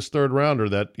then we got this 3rd rounder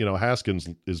that, Haskins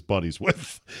is buddies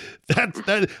with.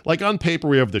 that like on paper,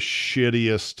 we have the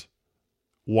shittiest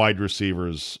wide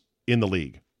receivers in the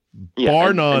league.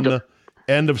 Bar none.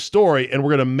 End of story. And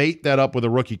we're going to mate that up with a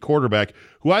rookie quarterback,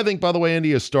 who I think, by the way,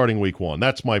 Andy, is starting week 1.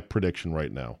 That's my prediction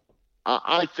right now.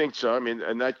 I think so. I mean,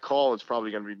 and that call is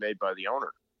probably going to be made by the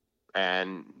owner.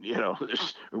 And,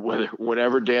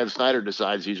 whenever Dan Snyder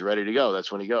decides he's ready to go,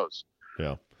 that's when he goes.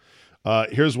 Yeah.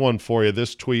 Here's one for you.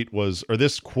 This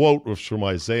quote was from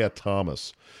Isaiah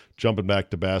Thomas, jumping back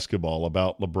to basketball,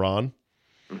 about LeBron.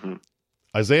 Mm-hmm.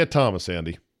 Isaiah Thomas,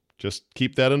 Andy, Just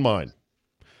keep that in mind.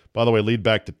 By the way, lead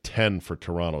back to 10 for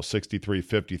Toronto,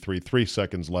 63-53, 3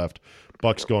 seconds left.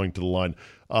 Bucks going to the line.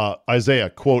 Isaiah,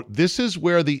 quote, "This is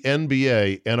where the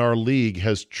NBA and our league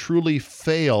has truly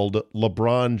failed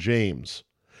LeBron James.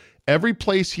 Every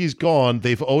place he's gone,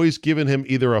 they've always given him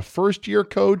either a first-year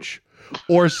coach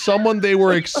or someone they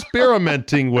were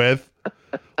experimenting with.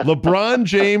 LeBron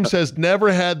James has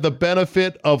never had the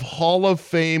benefit of Hall of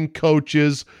Fame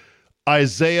coaches."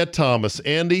 Isaiah Thomas.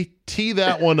 Andy, tee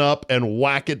that one up and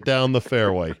whack it down the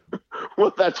fairway.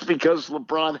 Well, that's because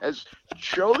LeBron has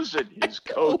chosen his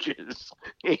coaches.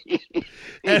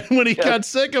 And when he got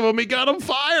sick of them, he got them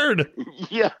fired.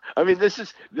 Yeah, I mean, this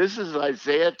is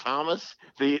Isaiah Thomas,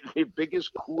 the biggest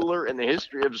cooler in the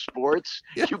history of sports.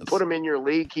 Yes. You put him in your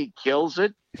league, he kills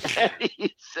it. And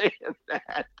he's saying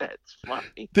that. That's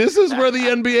funny. This is where the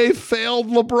NBA failed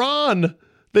LeBron.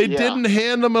 They didn't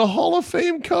hand him a Hall of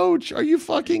Fame coach. Are you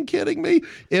fucking kidding me?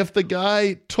 If the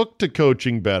guy took to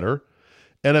coaching better,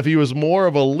 and if he was more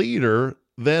of a leader,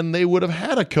 then they would have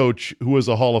had a coach who was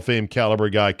a Hall of Fame caliber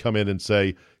guy come in and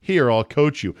say, "Here, I'll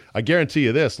coach you." I guarantee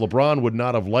you this, LeBron would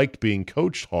not have liked being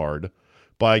coached hard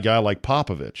by a guy like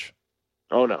Popovich.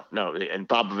 Oh no, and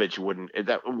Popovich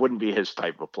wouldn't be his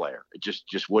type of player. It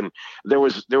just wouldn't. There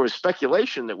was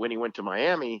speculation that when he went to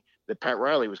Miami, that Pat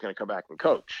Riley was going to come back and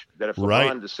coach. That if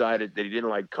LeBron decided that he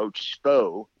didn't like Coach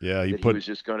Spo, he was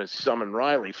just going to summon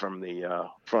Riley from the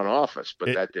front office.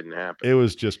 But that didn't happen. It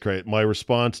was just great. My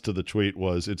response to the tweet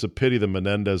was, "It's a pity the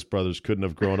Menendez brothers couldn't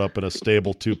have grown up in a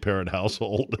stable 2-parent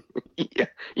household."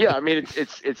 Yeah. I mean,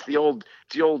 it's the old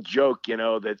joke,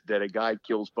 that a guy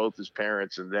kills both his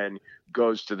parents and then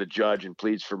goes to the judge and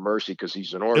pleads for mercy because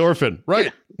he's an orphan.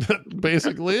 Right?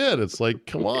 Basically, it. It's like,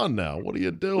 come on now, what are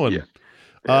you doing? Yeah.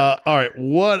 All right,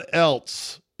 what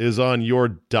else is on your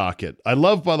docket? I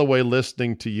love, by the way,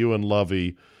 listening to you and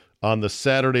Lovey on the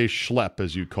Saturday schlep,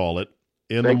 as you call it,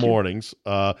 in the mornings.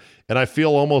 And I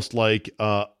feel almost like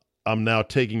I'm now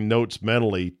taking notes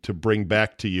mentally to bring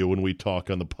back to you when we talk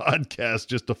on the podcast,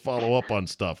 just to follow up on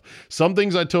stuff. Some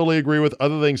things I totally agree with.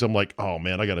 Other things I'm like, oh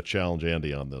man, I got to challenge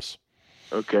Andy on this.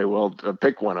 Okay, well,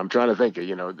 pick one. I'm trying to think.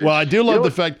 Well, I do love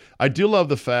the fact. I do love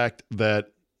the fact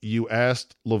that you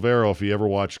asked Lavero if he ever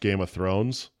watched Game of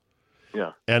Thrones.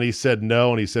 Yeah. And he said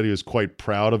no, and he said he was quite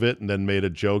proud of it, and then made a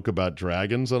joke about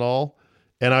dragons and all.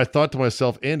 And I thought to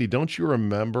myself, Andy, don't you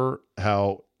remember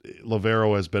how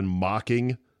Lavero has been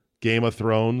mocking Game of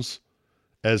Thrones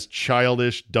as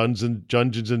childish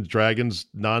Dungeons and Dragons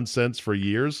nonsense for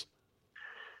years?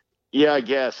 Yeah, I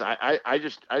guess. I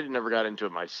never got into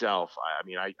it myself. I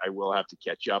mean, I will have to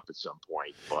catch up at some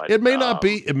point, but it may not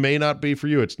be. It may not be for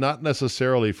you. It's not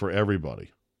necessarily for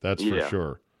everybody. That's for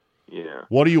sure. Yeah.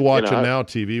 What are you watching now,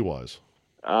 TV wise?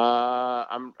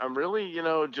 I'm really,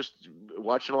 just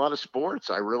watching a lot of sports.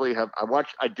 I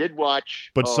did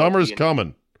watch. But summer's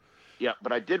coming. Yeah,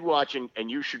 but I did watch,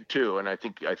 and you should too. And I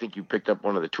think you picked up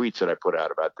one of the tweets that I put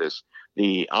out about this.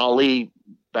 The Ali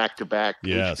back-to-back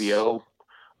HBO.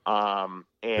 And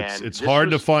it's hard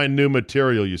to find new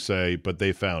material, you say, but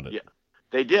they found it. Yeah,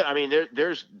 they did. I mean,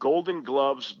 there's Golden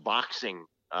Gloves boxing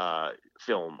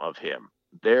film of him.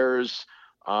 There's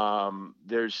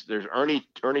Ernie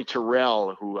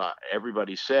Terrell, who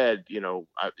everybody said,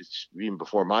 it's even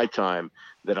before my time,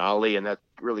 that Ali, and that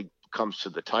really comes to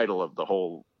the title of the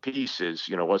whole piece is,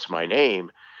 what's my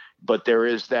name? But there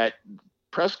is that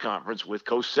press conference with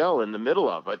Cosell in the middle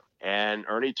of it, and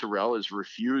Ernie Terrell is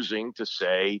refusing to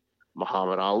say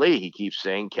Muhammad Ali. He keeps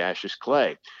saying Cassius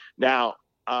Clay. Now,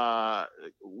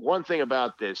 one thing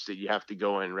about this that you have to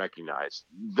go and recognize,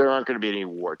 there aren't going to be any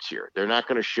warts here. They're not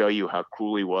going to show you how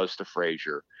cruel he was to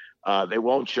Frazier. They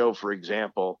won't show, for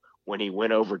example, when he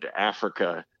went over to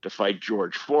Africa to fight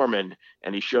George Foreman,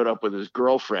 and he showed up with his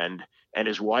girlfriend, and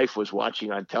his wife was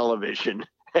watching on television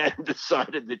and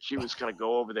decided that she was going to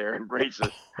go over there and raise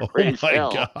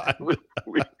hell. God.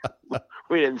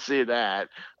 We didn't see that.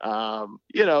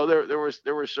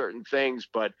 There were certain things,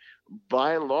 but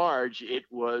by and large, it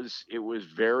was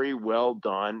very well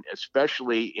done,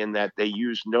 especially in that they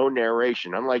used no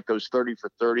narration. Unlike those 30 for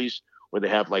 30s where they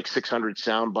have like 600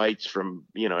 sound bites from,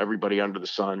 everybody under the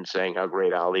sun saying how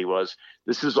great Ali was.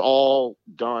 This is all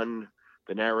done.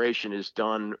 The narration is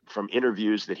done from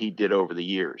interviews that he did over the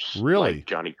years. Really? Like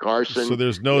Johnny Carson. So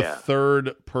there's no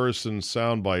third-person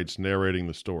sound bites narrating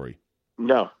the story?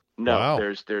 No. Wow.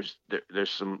 There's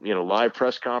some, live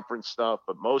press conference stuff,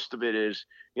 but most of it is,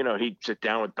 he'd sit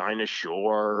down with Dinah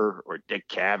Shore or Dick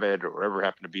Cavett or whoever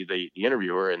happened to be the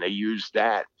interviewer, and they used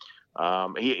that.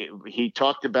 He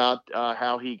talked about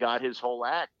how he got his whole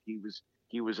act.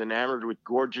 He was enamored with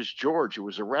Gorgeous George, who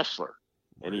was a wrestler.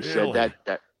 And he said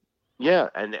that Yeah,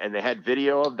 and they had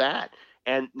video of that.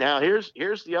 And now here's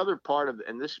the other part of,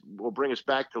 and this will bring us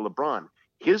back to LeBron.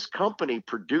 His company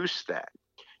produced that.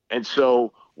 And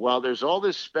so while there's all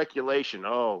this speculation,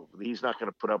 oh, he's not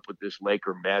going to put up with this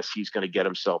Laker mess. He's going to get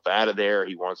himself out of there.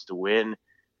 He wants to win.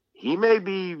 He may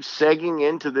be segging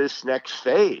into this next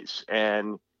phase,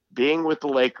 and being with the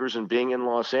Lakers and being in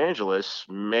Los Angeles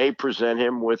may present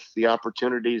him with the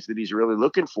opportunities that he's really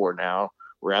looking for now,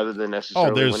 rather than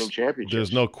necessarily winning championships.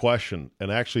 There's no question.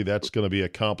 And actually, that's going to be a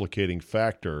complicating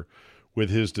factor with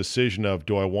his decision of,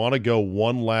 do I want to go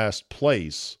one last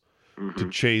place to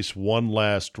chase one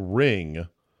last ring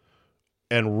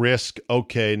and risk,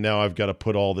 okay, now I've got to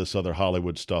put all this other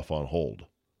Hollywood stuff on hold?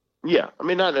 Yeah, I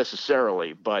mean, not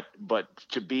necessarily, but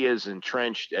to be as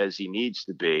entrenched as he needs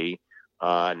to be,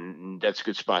 that's a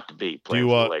good spot to be, playing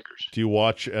for the Lakers. Do you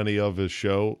watch any of his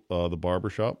show, The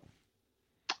Barbershop?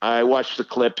 I watched the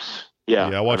clips. Yeah,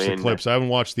 I watched the clips. I haven't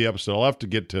watched the episode. I'll have to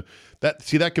get to that.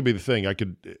 See, that could be the thing. I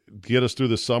could get us through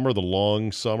the summer, the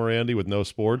long summer, Andy, with no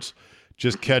sports.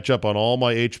 Just catch up on all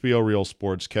my HBO Real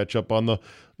sports. Catch up on the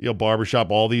Barbershop,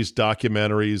 all these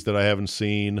documentaries that I haven't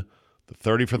seen. The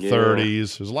 30 for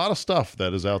 30s. There's a lot of stuff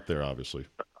that is out there, obviously.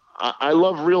 I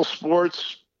love real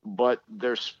sports, but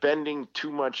they're spending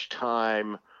too much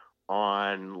time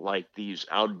on like these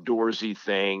outdoorsy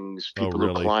things, people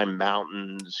who climb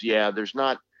mountains. Yeah, it's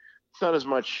not as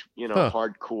much,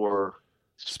 hardcore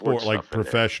sport like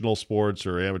professional sports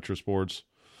or amateur sports.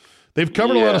 They've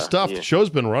covered a lot of stuff. The show's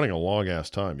been running a long ass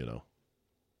time,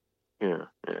 Yeah,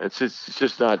 it's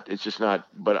just not.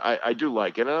 But I do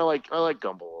like it, and I like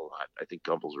Gumbel a lot. I think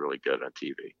Gumbel's really good on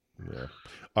TV. Yeah.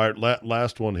 All right,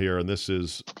 last one here, and this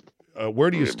is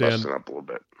where do you stand? Busting up a little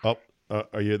bit. Oh,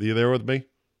 are you there with me?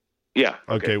 Yeah.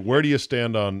 Okay. Where do you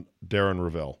stand on Darren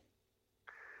Rovell?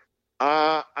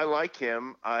 I like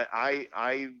him.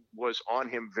 I was on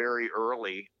him very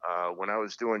early when I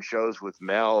was doing shows with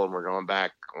Mel, and we're going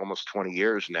back almost 20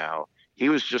 years now. He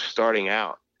was just starting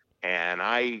out, and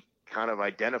I kind of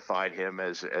identified him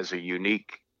as a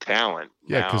unique talent.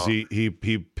 Yeah, because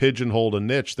he pigeonholed a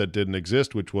niche that didn't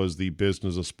exist, which was the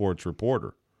business of sports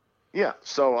reporter. Yeah,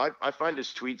 so I find his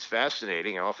tweets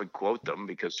fascinating. I often quote them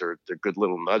because they're good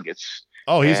little nuggets.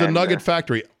 Oh, he's a nugget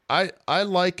factory. I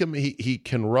like him. He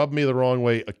can rub me the wrong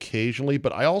way occasionally,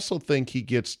 but I also think he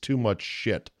gets too much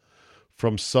shit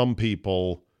from some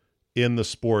people in the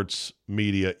sports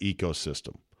media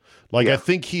ecosystem. Like, I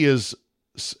think he is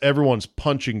everyone's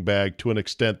punching bag to an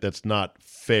extent that's not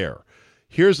fair.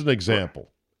 Here's an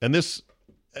example, and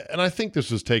I think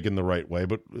this was taken the right way,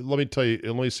 but let me tell you,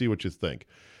 let me see what you think.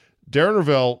 Darren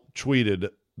Rovell tweeted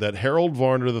that Harold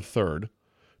Varner III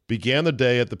began the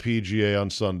day at the PGA on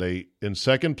Sunday in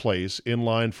second place, in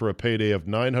line for a payday of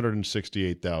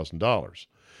 $968,000.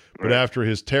 But after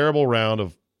his terrible round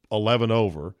of 11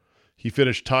 over, he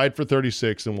finished tied for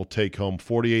 36 and will take home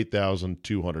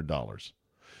 $48,200.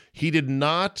 He did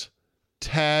not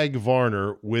tag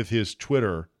Varner with his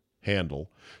Twitter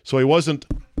handle, so he wasn't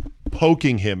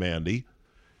poking him, Andy.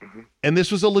 And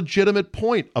this was a legitimate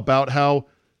point about how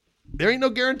there ain't no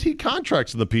guaranteed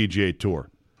contracts in the PGA Tour.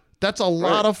 That's a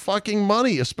lot of fucking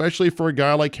money, especially for a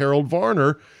guy like Harold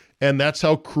Varner. And that's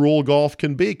how cruel golf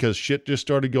can be, because shit just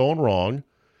started going wrong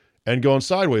and going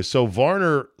sideways. So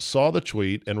Varner saw the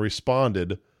tweet and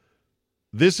responded,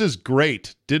 "This is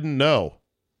great. Didn't know.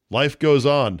 Life goes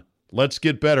on. Let's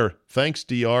get better. Thanks,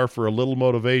 DR, for a little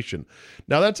motivation."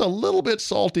 Now, that's a little bit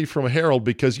salty from Harold,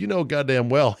 because goddamn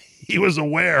well he was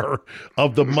aware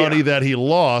of the money that he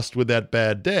lost with that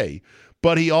bad day.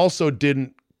 But he also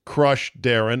didn't crush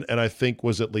Darren, and I think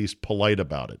was at least polite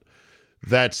about it.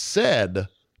 That said,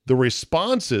 the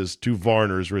responses to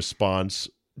Varner's response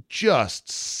just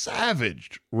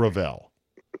savaged Rovell.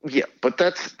 Yeah, but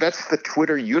that's the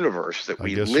Twitter universe that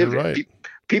we live in.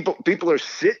 People are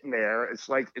sitting there. It's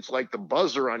like the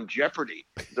buzzer on Jeopardy.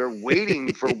 They're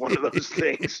waiting for one of those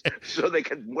things so they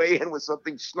can weigh in with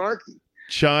something snarky.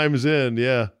 Chimes in,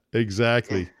 yeah,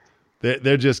 exactly.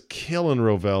 They're just killing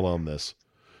Rovell on this.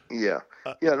 Yeah,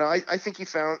 no, I think he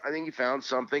found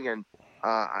something, and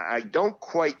I don't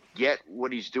quite get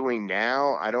what he's doing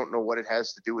now. I don't know what it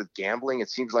has to do with gambling. It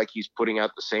seems like he's putting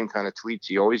out the same kind of tweets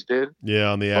he always did. Yeah,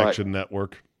 on the Action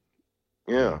Network.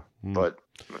 Yeah, but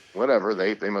whatever.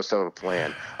 They must have a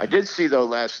plan. I did see, though,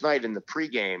 last night in the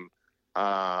pregame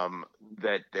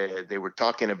that they were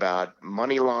talking about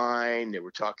money line. They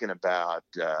were talking about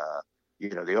the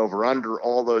over under,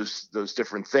 all those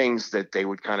different things that they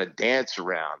would kind of dance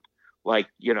around. Like,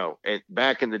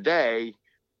 back in the day,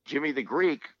 Jimmy the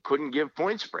Greek couldn't give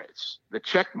point spreads. The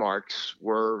check marks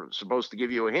were supposed to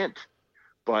give you a hint,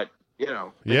 but you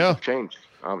know, Yeah. things have changed,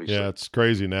 obviously. Yeah, it's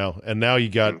crazy now. And now you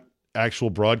got actual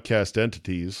broadcast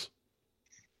entities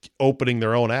opening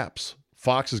their own apps.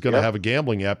 Fox is going to have a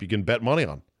gambling app you can bet money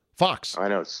on. Fox. I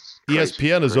know. It's crazy.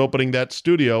 ESPN is opening that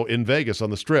studio in Vegas on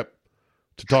the Strip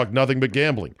to talk nothing but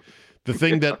gambling. The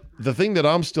thing that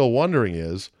I'm still wondering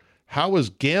is, how is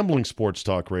gambling sports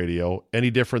talk radio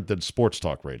any different than sports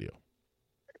talk radio?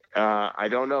 I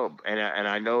don't know, and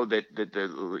I know that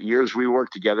the years we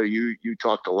worked together, you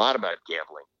talked a lot about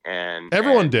gambling, and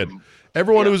everyone did.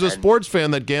 Everyone who was a sports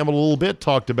fan that gambled a little bit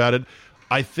talked about it.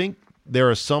 I think there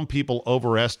are some people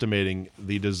overestimating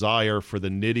the desire for the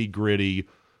nitty gritty,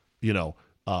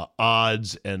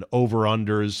 odds and over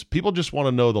unders. People just want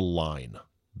to know the line,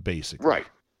 basically. Right.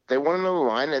 They want to know the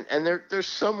line, and they're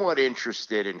somewhat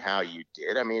interested in how you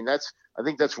did. I mean, I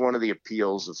think that's one of the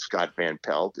appeals of Scott Van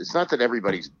Pelt. It's not that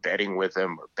everybody's betting with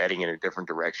him or betting in a different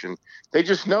direction. They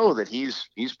just know that he's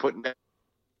putting down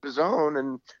his own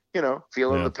and,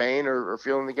 feeling the pain or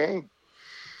feeling the gain.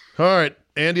 All right,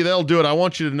 Andy, that'll do it. I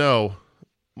want you to know,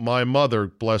 my mother,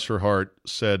 bless her heart,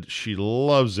 said she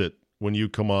loves it when you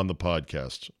come on the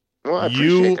podcast. Well, I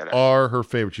appreciate that. You are her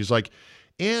favorite. She's like,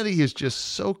 Andy is just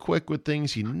so quick with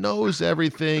things. He knows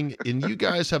everything, and you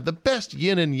guys have the best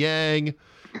yin and yang.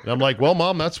 And I'm like, well,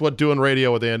 Mom, that's what doing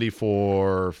radio with Andy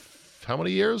for how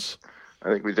many years?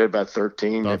 I think we did about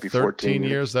 13, maybe 14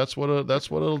 years. That's what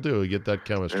it'll do. You get that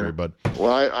chemistry, yeah. But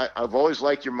well, I've always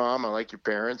liked your mom. I like your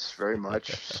parents very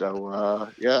much. So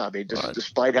I mean,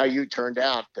 despite how you turned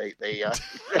out, they're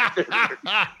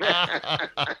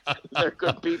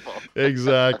good people.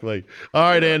 Exactly. All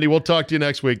right, Andy. We'll talk to you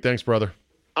next week. Thanks, brother.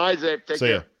 All right, Zabe. Take care.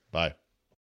 See ya. Bye.